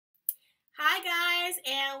guys,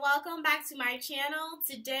 and welcome back to my channel.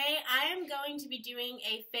 Today I am going to be doing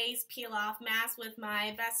a face peel off mask with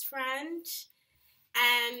my best friend,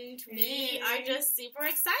 and we are just super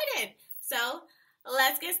excited. So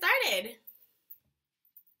let's get started.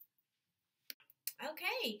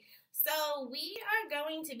 Okay, so we are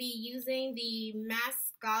going to be using the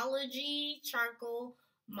Maskology Charcoal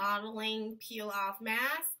Modeling Peel Off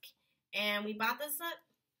Mask, and we bought this at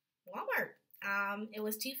Walmart. It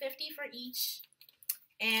was $2.50 for each,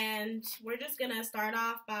 and we're just gonna start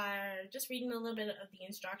off by just reading a little bit of the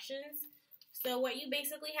instructions. So what you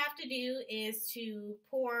basically have to do is to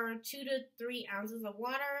pour 2 to 3 ounces of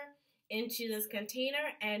water into this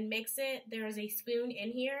container and mix it. There is a spoon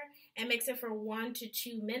in here, and mix it for 1 to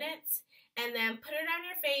 2 minutes, and then put it on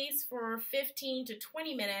your face for 15 to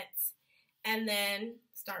 20 minutes, and then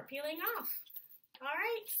start peeling off.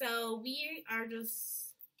 Alright, so we are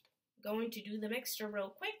just going to do the mixture real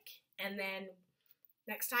quick, and then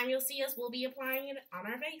next time you'll see us, we'll be applying it on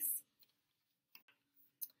our face.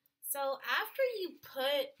 So after you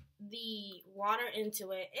put the water into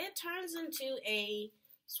it, it turns into a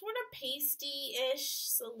sort of pasty-ish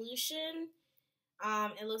solution.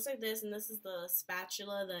 It looks like this, and this is the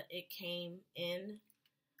spatula that it came in.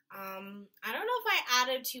 I don't know if I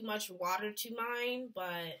added too much water to mine,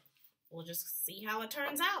 but we'll just see how it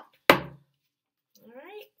turns out.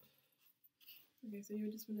 Alright. Okay, so you're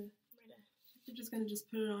just gonna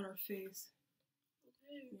put it on our face.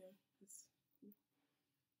 Okay. Yeah.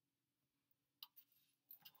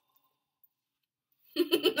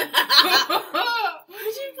 Why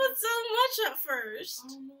did you put so much at first? I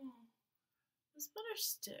don't know. This better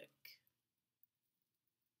stick.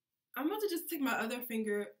 I'm about to just take my other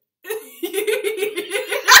finger.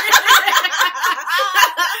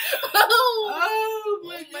 Oh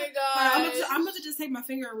my god! I'm about to just take my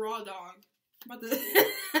finger and raw dog. I'm about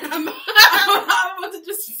to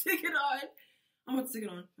just stick it on. I'm about to stick it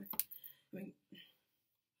on. Okay.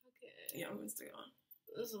 Yeah, I'm gonna stick it on.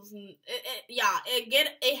 This is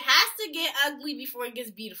it has to get ugly before it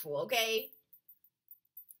gets beautiful, okay?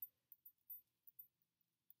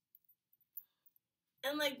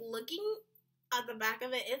 And like looking at the back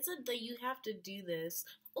of it, it said that you have to do this.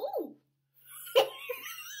 Ooh.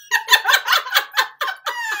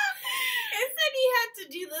 It said you had to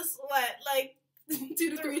do this, what, like 2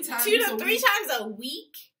 to 3 times. 2 to 3 times a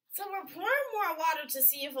week. So we're pouring more water to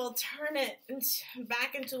see if we'll turn it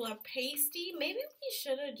back into a pasty. Maybe we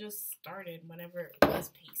should have just started whenever it was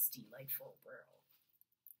pasty, like for real.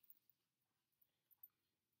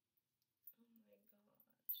 Oh my gosh.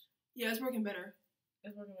 Yeah, it's working better.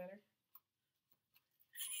 It's working better.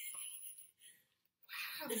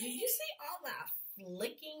 Wow, did you see all that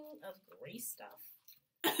flicking of gray stuff?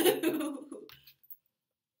 I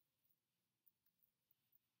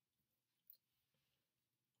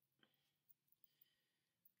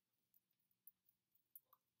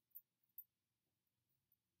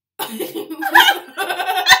feel like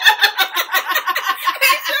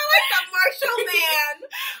the Marshall Man.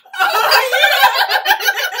 Oh, yeah.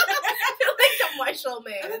 I feel like the Marshall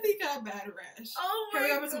Man. I think I got a bad rash. Oh my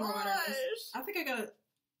Here, gosh. some more water. I think I got a...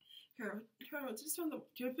 Here, just on the...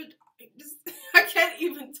 I can't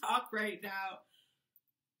even talk right now.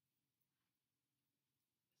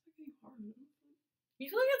 You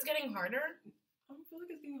feel like it's getting harder? I don't feel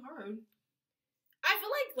like it's getting hard. I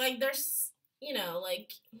feel like there's, you know,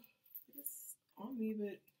 like... It's on me,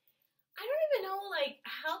 but... I don't even know, like,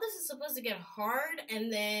 how this is supposed to get hard,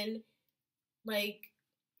 and then, like...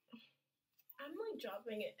 I'm, like,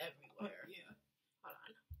 dropping it everywhere. Yeah. Hold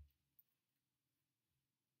on.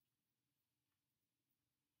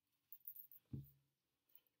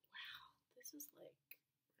 Wow, this is, like,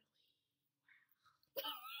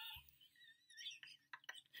 really...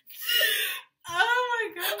 Oh my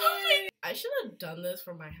god. I should have done this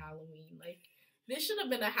for my Halloween. Like, this should have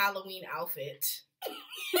been a Halloween outfit.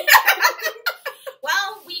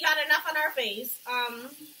 Well, we got enough on our face.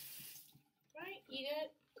 Right? You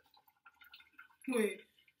good? Wait.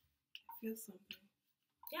 I feel something.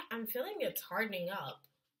 Yeah, I'm feeling it's hardening up.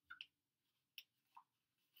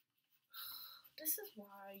 This is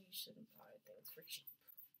why you shouldn't buy things for cheap.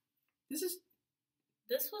 This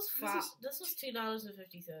was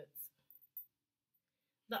 $2.50.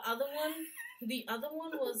 The other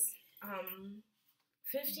one was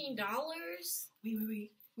 $15.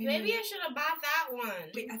 Wait. Maybe I should have bought that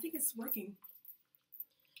one. Wait, I think it's working.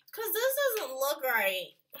 Cause this doesn't look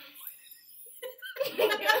right.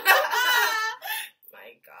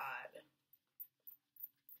 My God,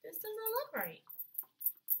 this doesn't look right,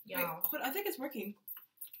 y'all. Wait, I think it's working.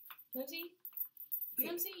 Let me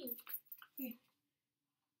see. Wait.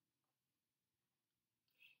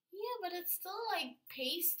 but it's still like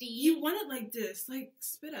pasty. You want it like this, like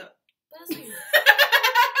spit up. But it's like.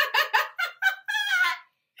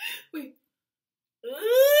 Wait.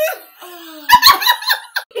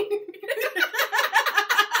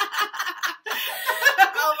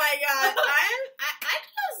 Oh my god. I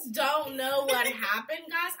just don't know what happened,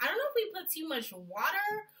 guys. I don't know if we put too much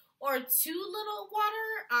water or too little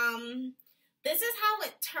water. This is how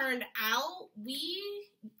it turned out.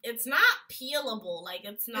 It's not peelable. Like,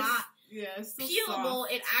 it's not it's so peelable.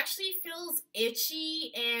 soft. It actually feels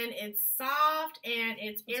itchy, and it's soft, and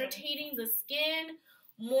it's irritating the skin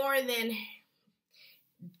more than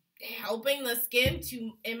helping the skin,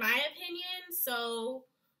 in my opinion. So,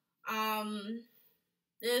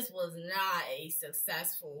 this was not a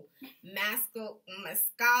successful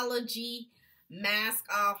maskology, mask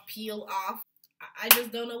off, peel off. I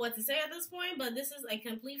just don't know what to say at this point, but this is a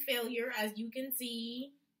complete failure, as you can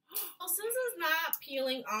see. Well, since it's not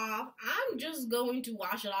peeling off, I'm just going to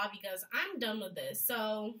wash it off because I'm done with this.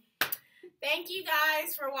 So, thank you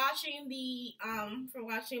guys for watching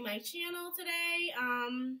my channel today.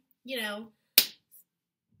 You know,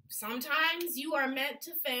 sometimes you are meant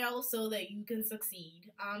to fail so that you can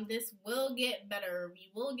succeed. This will get better. We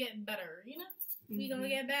will get better, you know? We gonna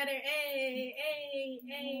get better. Hey, hey,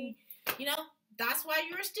 hey. You know, that's why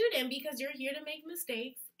you're a student, because you're here to make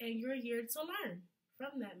mistakes and you're here to learn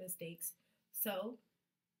from that mistakes. So,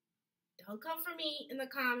 don't come for me in the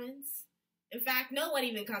comments. In fact, no one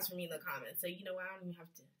even comes for me in the comments. So, you know, I don't even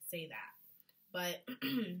have to say that. But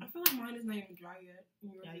I feel like mine is not even dry yet.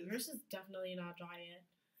 Yours is definitely not dry yet.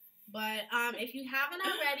 But if you haven't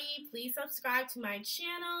already, please subscribe to my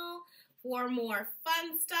channel for more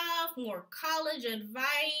fun stuff, more college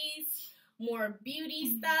advice, more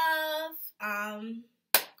beauty stuff.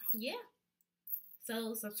 Yeah.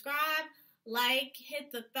 So subscribe, like,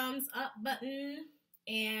 hit the thumbs up button,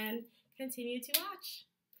 and continue to watch.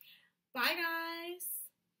 Bye, guys.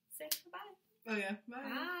 Say bye. Oh, yeah.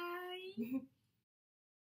 Bye. Bye.